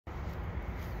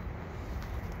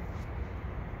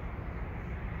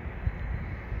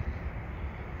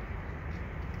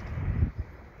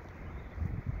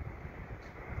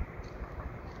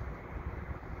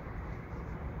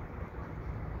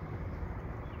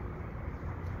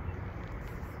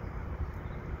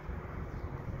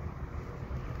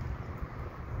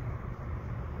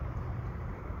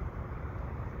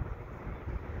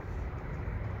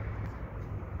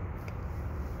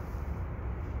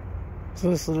So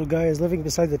this little guy is living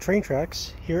beside the train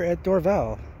tracks here at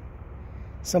Dorval.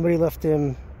 Somebody left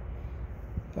him,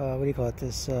 what do you call it,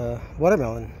 this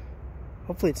watermelon.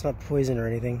 Hopefully it's not poison or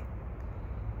anything.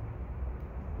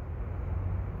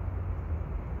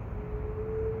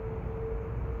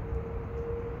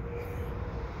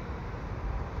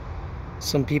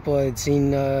 Some people I had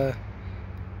seen a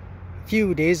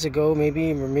few days ago,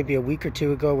 maybe a week or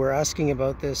two ago, were asking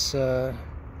about this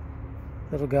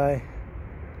little guy.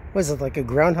 Was it like a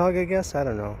groundhog, I guess? I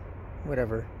don't know.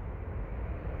 Whatever.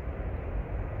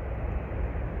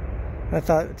 I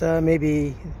thought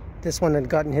maybe this one had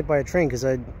gotten hit by a train, because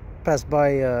I passed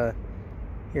by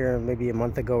here maybe a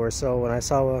month ago or so, and I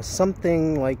saw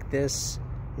something like this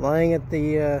lying at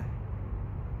the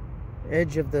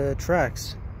edge of the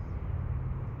tracks.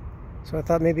 So I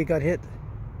thought maybe it got hit.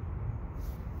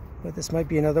 But this might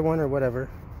be another one or whatever.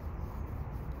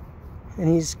 And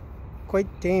he's quite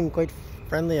tame, quite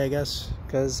friendly, I guess,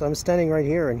 because I'm standing right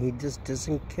here and he just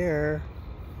doesn't care.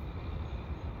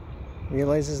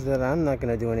 Realizes that I'm not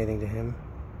going to do anything to him.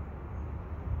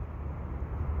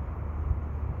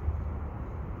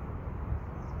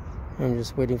 I'm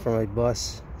just waiting for my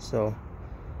bus, so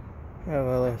I have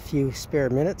a few spare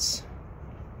minutes.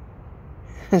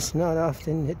 It's not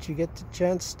often that you get the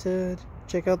chance to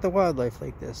check out the wildlife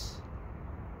like this.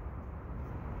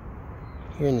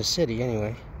 Here in the city,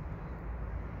 anyway.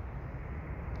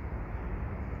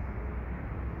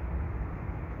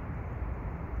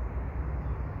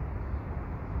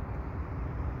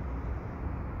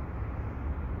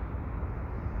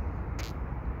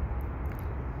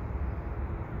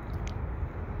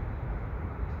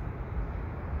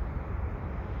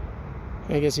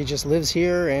 I guess he just lives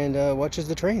here and watches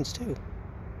the trains too.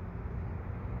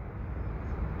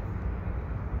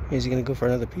 Is he gonna go for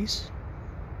another piece?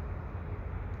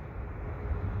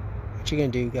 What you gonna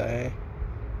do, guy?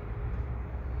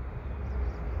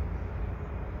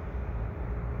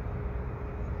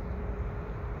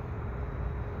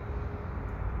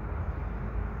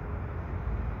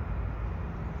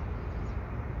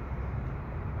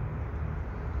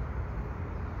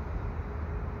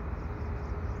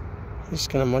 Just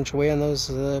gonna munch away on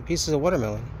those pieces of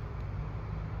watermelon.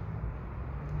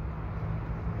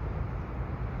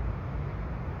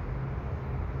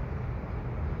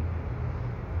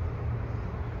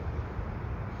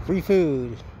 Free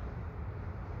food.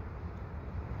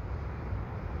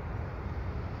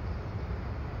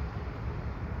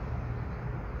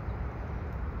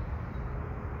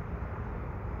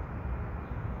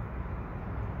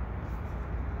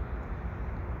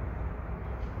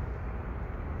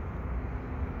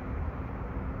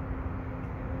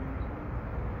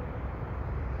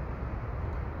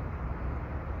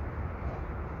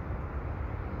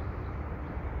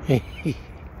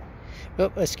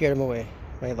 Oh, I scared him away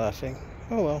by laughing.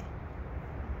 Oh well.